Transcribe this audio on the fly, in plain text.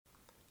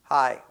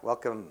Hi,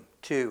 welcome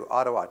to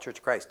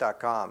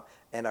OttawaChurchOfChrist.com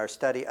and our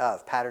study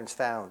of patterns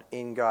found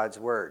in God's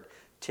Word.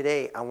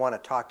 Today, I want to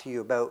talk to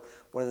you about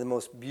one of the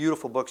most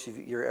beautiful books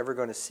you're ever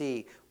going to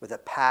see, with a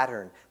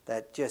pattern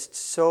that just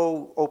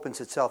so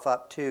opens itself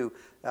up to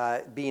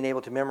being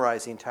able to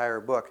memorize the entire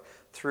book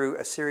through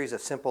a series of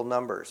simple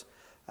numbers.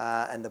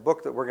 And the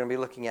book that we're going to be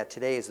looking at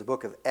today is the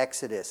book of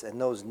Exodus, and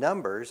those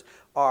numbers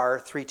are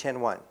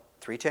 3-10-1,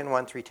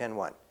 3-10-1,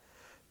 3-10-1.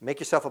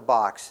 Make yourself a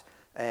box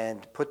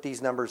and put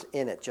these numbers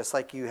in it, just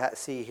like you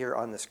see here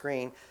on the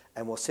screen,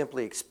 and we'll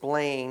simply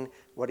explain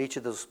what each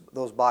of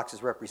those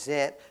boxes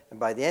represent. And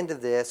by the end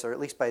of this, or at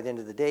least by the end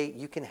of the day,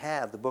 you can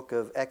have the book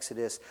of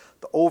Exodus,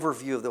 the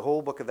overview of the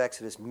whole book of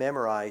Exodus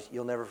memorized.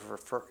 You'll never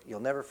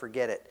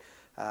forget it,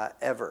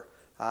 ever.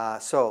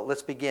 So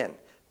let's begin.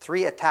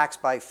 3 attacks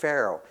by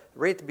Pharaoh.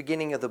 Right at the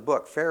beginning of the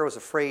book, Pharaoh is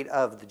afraid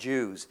of the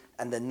Jews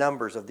and the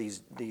numbers of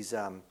these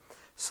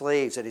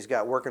slaves that he's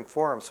got working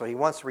for him, so he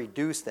wants to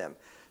reduce them.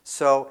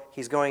 So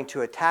he's going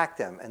to attack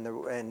them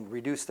and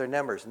reduce their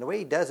numbers. And the way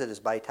he does it is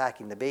by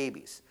attacking the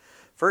babies.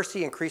 First,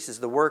 he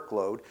increases the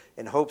workload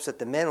in hopes that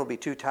the men will be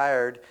too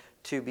tired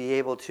to be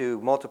able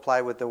to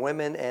multiply with the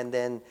women, and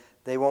then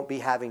they won't be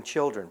having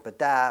children. But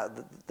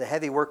the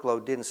heavy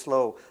workload didn't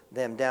slow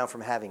them down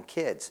from having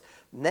kids.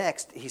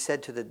 Next, he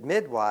said to the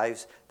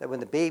midwives that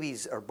when the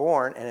babies are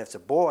born, and if it's a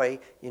boy,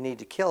 you need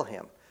to kill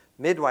him.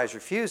 Midwives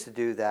refused to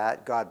do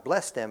that. God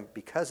blessed them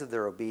because of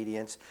their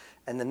obedience,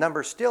 and the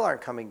numbers still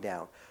aren't coming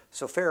down.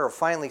 So Pharaoh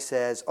finally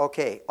says,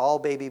 okay, all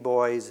baby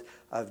boys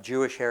of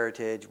Jewish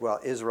heritage,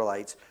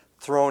 Israelites,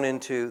 thrown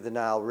into the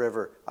Nile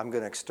River. I'm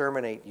going to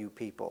exterminate you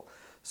people.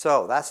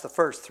 So that's the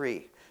first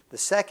 3. The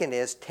second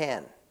is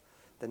 10.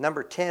 The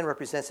number 10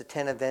 represents the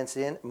 10 events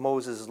in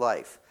Moses'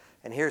 life.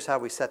 And here's how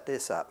we set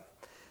this up.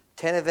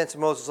 10 events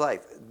in Moses'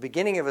 life. At the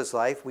beginning of his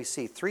life, we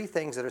see 3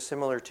 things that are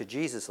similar to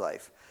Jesus'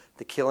 life.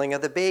 The killing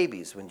of the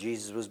babies. When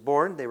Jesus was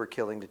born, they were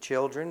killing the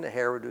children.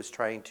 Herod was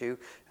trying to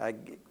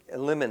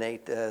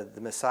eliminate the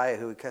Messiah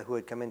who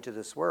had come into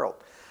this world.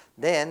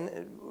 Then,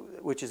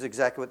 which is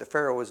exactly what the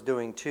Pharaoh was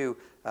doing to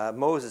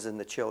Moses and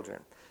the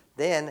children.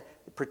 Then,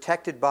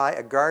 protected by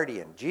a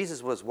guardian.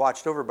 Jesus was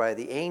watched over by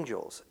the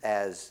angels,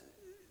 as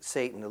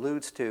Satan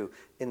alludes to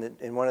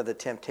in one of the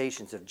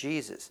temptations of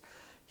Jesus.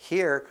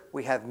 Here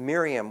we have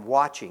Miriam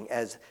watching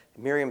as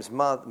Miriam's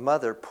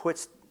mother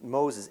puts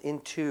Moses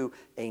into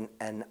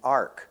an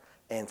ark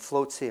and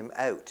floats him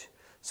out.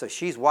 So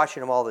she's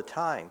watching him all the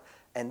time.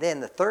 And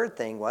then the third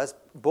thing was,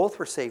 both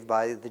were saved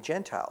by the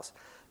Gentiles.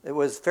 It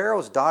was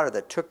Pharaoh's daughter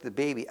that took the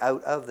baby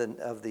out of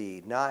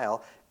the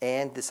Nile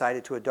and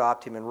decided to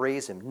adopt him and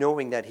raise him,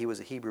 knowing that he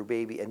was a Hebrew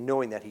baby and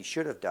knowing that he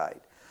should have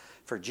died.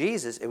 For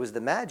Jesus, it was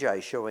the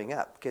Magi showing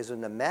up, because when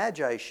the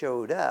Magi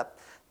showed up,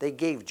 they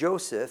gave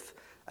Joseph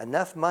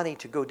enough money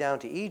to go down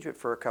to Egypt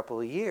for a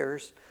couple of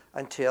years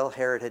until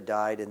Herod had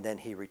died, and then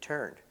he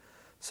returned.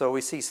 So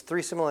we see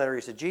 3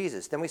 similarities to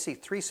Jesus. Then we see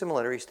 3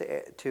 similarities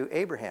to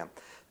Abraham.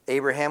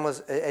 Abraham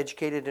was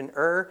educated in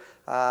Ur.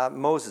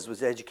 Moses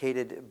was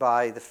educated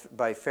by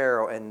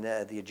Pharaoh and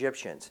the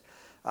Egyptians.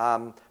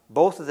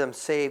 Both of them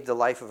saved the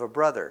life of a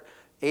brother.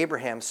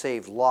 Abraham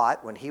saved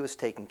Lot when he was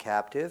taken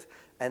captive,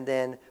 and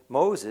then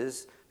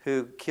Moses,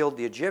 who killed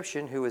the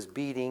Egyptian who was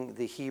beating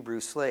the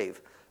Hebrew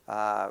slave,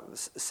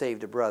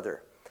 saved a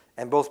brother.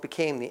 And both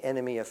became the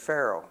enemy of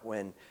Pharaoh.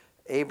 When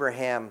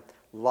Abraham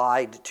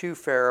lied to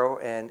Pharaoh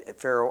and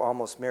Pharaoh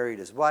almost married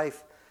his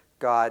wife,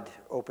 God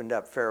opened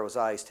up Pharaoh's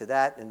eyes to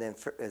that, and then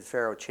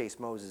Pharaoh chased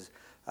Moses,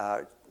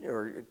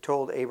 or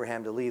told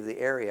Abraham to leave the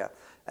area.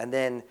 And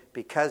then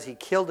because he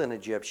killed an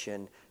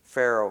Egyptian,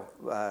 Pharaoh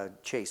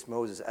chased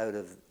Moses out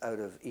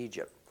of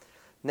Egypt.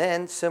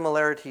 Then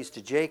similarities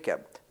to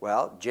Jacob.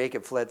 Well,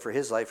 Jacob fled for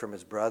his life from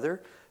his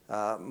brother.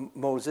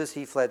 Moses,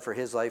 he fled for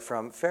his life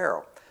from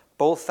Pharaoh.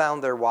 Both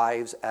found their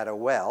wives at a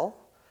well,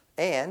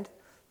 and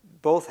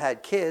both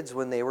had kids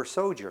when they were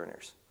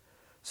sojourners.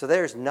 So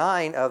there's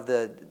 9 of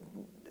the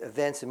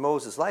events in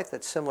Moses' life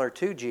that's similar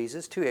to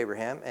Jesus, to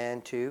Abraham,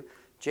 and to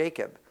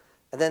Jacob.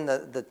 And then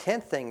the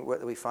 10th thing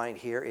what we find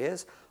here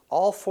is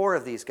all 4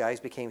 of these guys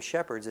became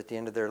shepherds at the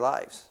end of their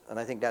lives. And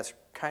I think that's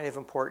kind of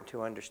important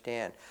to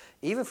understand.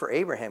 Even for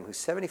Abraham, who's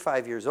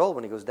 75 years old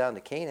when he goes down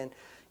to Canaan,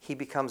 he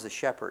becomes a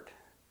shepherd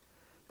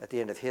at the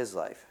end of his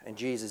life. And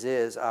Jesus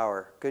is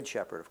our good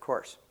shepherd, of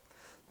course.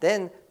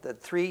 Then the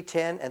 3,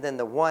 10, and then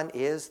the 1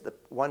 is the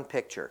one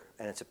picture,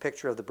 and it's a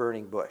picture of the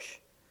burning bush.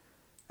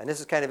 And this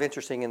is kind of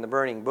interesting in the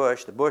burning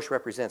bush. The bush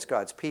represents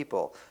God's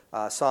people.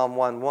 Psalm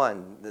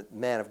 1:1, the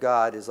man of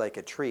God is like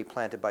a tree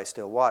planted by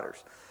still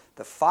waters.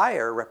 The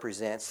fire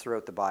represents,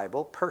 throughout the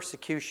Bible,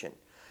 persecution.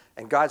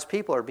 And God's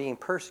people are being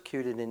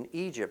persecuted in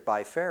Egypt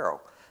by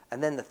Pharaoh.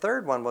 And then the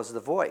third one was the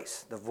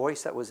voice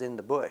that was in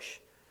the bush.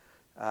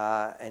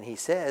 And he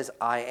says,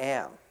 I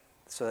am.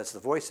 So that's the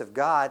voice of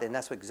God, and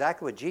that's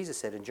exactly what Jesus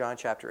said in John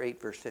chapter 8,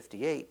 verse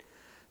 58,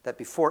 that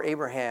before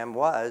Abraham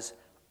was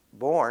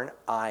born,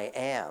 I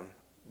am.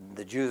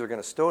 The Jews are going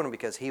to stone him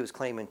because he was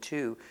claiming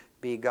to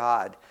be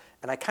God.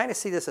 And I kind of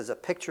see this as a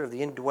picture of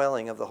the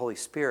indwelling of the Holy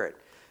Spirit.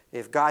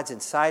 If God's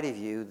inside of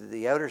you,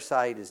 the outer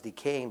side is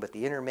decaying, but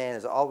the inner man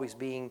is always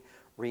being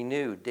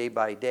renewed day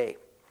by day.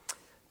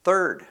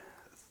 Third,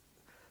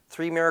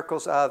 3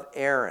 miracles of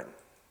Aaron.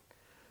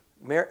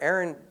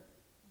 Aaron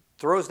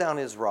throws down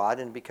his rod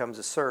and becomes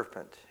a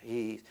serpent.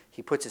 He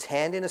puts his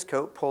hand in his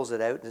coat, pulls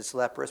it out, and it's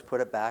leprous,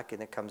 put it back,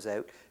 and it comes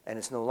out, and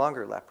it's no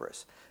longer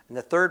leprous. And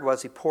the third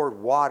was he poured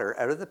water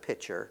out of the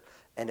pitcher,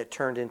 and it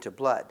turned into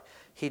blood.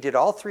 He did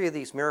all 3 of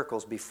these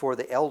miracles before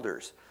the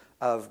elders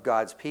of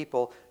God's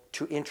people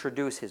to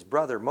introduce his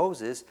brother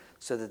Moses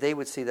so that they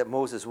would see that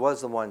Moses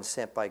was the one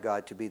sent by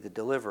God to be the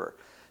deliverer.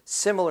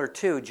 Similar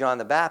to John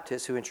the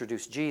Baptist, who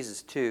introduced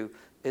Jesus to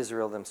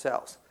Israel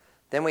themselves.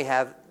 Then we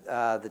have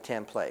the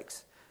 10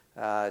 plagues.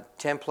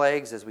 10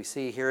 plagues, as we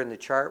see here in the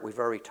chart, we've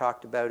already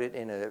talked about it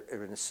in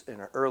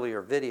an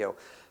earlier video.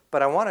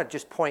 But I want to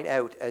just point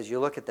out, as you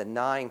look at the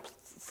 9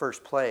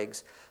 first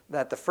plagues,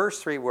 that the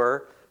first 3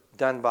 were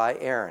done by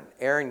Aaron.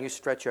 Aaron, you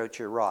stretch out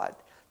your rod.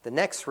 The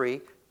next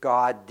 3,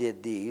 God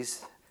did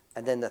these.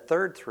 And then the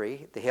third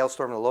 3, the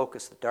hailstorm, the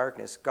locust, the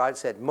darkness, God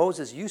said,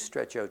 Moses, you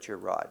stretch out your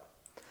rod.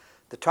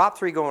 The top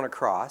 3 going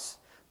across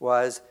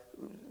was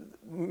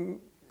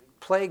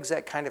plagues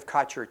that kind of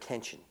caught your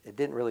attention. It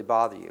didn't really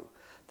bother you.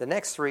 The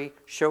next 3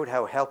 showed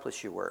how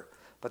helpless you were.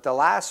 But the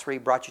last 3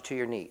 brought you to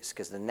your knees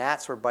because the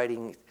gnats were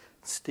biting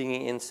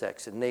stinging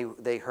insects, and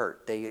they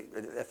hurt. They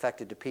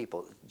affected the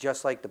people,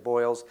 just like the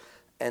boils,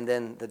 and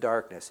then the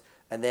darkness.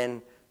 And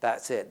then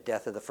that's it,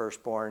 death of the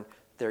firstborn.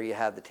 There you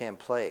have the 10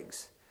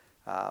 plagues.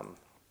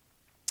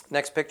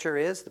 Next picture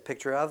is the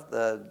picture of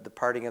the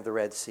parting of the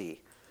Red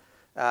Sea.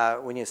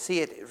 When you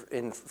see it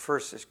in 1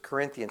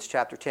 Corinthians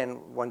chapter 10,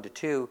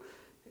 1-2,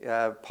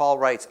 Paul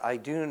writes, I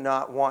do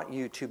not want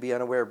you to be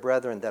unaware,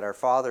 brethren, that our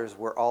fathers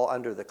were all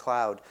under the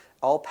cloud,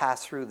 all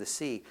passed through the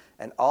sea,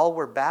 and all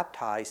were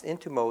baptized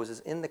into Moses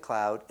in the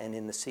cloud and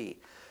in the sea.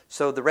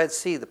 So the Red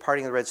Sea, the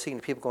parting of the Red Sea, and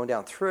the people going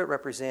down through it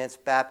represents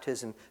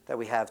baptism that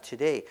we have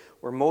today,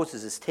 where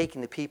Moses is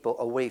taking the people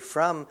away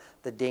from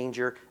the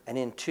danger and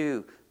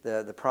into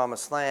the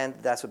promised land.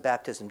 That's what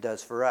baptism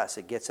does for us.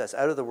 It gets us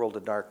out of the world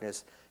of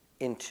darkness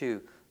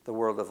into the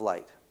world of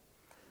light.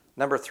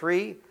 Number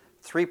 3,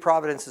 3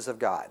 providences of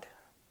God.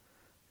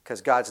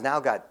 Because God's now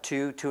got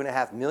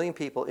 2.5 million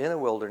people in a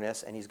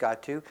wilderness, and he's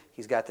got to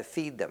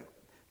feed them.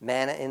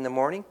 Manna in the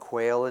morning,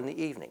 quail in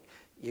the evening.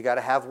 You got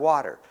to have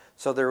water.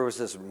 So there was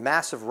this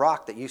massive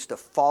rock that used to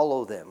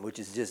follow them, which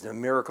is just a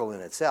miracle in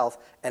itself.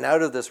 And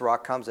out of this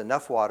rock comes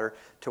enough water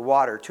to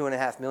water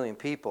 2.5 million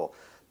people.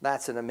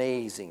 That's an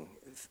amazing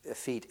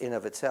feat in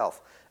of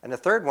itself. And the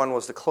third one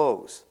was the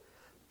clothes.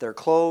 Their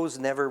clothes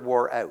never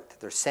wore out.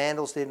 Their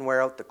sandals didn't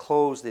wear out. The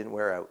clothes didn't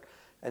wear out.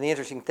 And the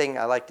interesting thing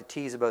I like to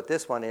tease about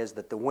this one is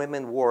that the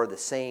women wore the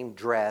same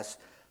dress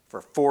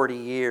for 40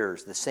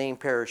 years, the same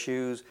pair of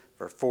shoes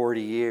for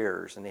 40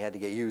 years, and they had to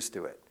get used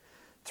to it.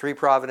 3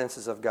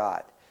 providences of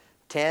God.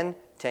 10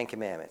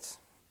 Commandments.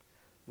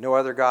 No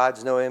other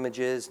gods, no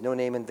images, no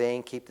name in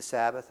vain, keep the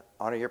Sabbath,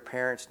 honor your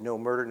parents, no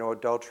murder, no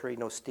adultery,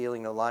 no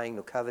stealing, no lying,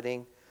 no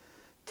coveting.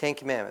 10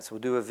 Commandments.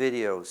 We'll do a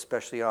video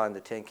especially on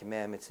the 10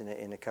 Commandments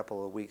in a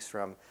couple of weeks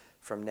from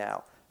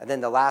now. And then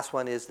the last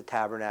one is the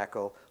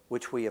tabernacle,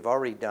 which we have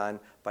already done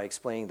by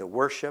explaining the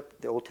worship.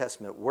 The Old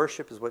Testament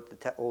worship is what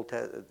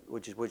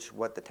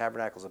what the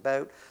tabernacle is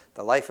about,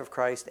 the life of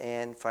Christ,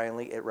 and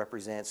finally it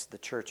represents the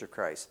church of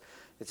Christ.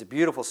 It's a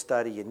beautiful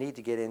study. You need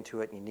to get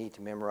into it and you need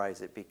to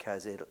memorize it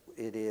because it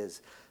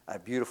is a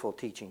beautiful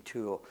teaching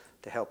tool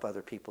to help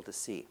other people to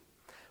see.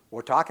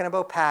 We're talking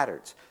about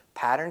patterns.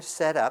 Patterns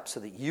set up so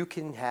that you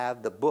can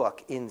have the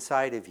book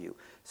inside of you,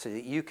 so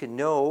that you can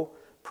know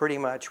pretty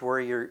much where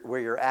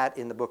you're at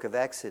in the book of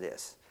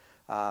Exodus.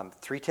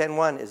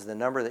 3:10:1 is the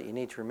number that you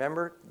need to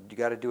remember. You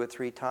got to do it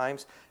 3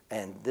 times,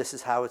 and this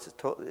is how it's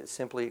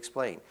simply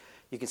explained.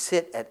 You can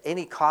sit at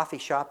any coffee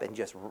shop and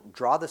just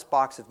draw this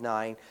box of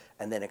 9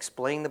 and then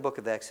explain the book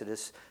of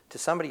Exodus to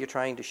somebody you're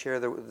trying to share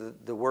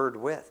the word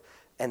with.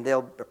 And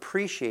they'll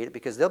appreciate it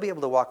because they'll be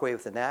able to walk away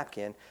with a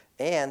napkin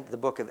and the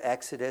book of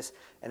Exodus,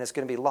 and it's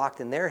going to be locked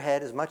in their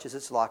head as much as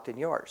it's locked in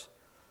yours.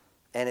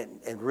 And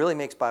it really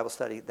makes Bible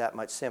study that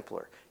much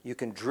simpler. You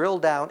can drill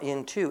down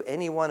into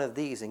any one of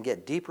these and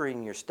get deeper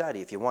in your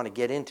study if you want to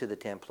get into the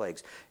 10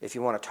 plagues, if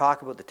you want to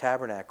talk about the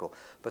tabernacle.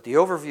 But the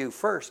overview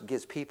first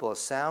gives people a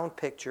sound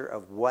picture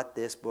of what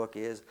this book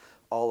is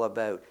all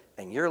about.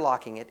 And you're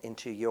locking it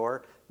into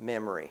your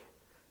memory.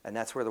 And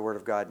that's where the Word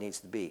of God needs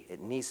to be.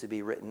 It needs to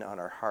be written on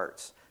our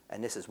hearts.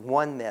 And this is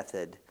one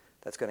method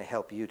that's going to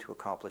help you to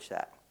accomplish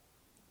that.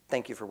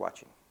 Thank you for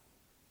watching.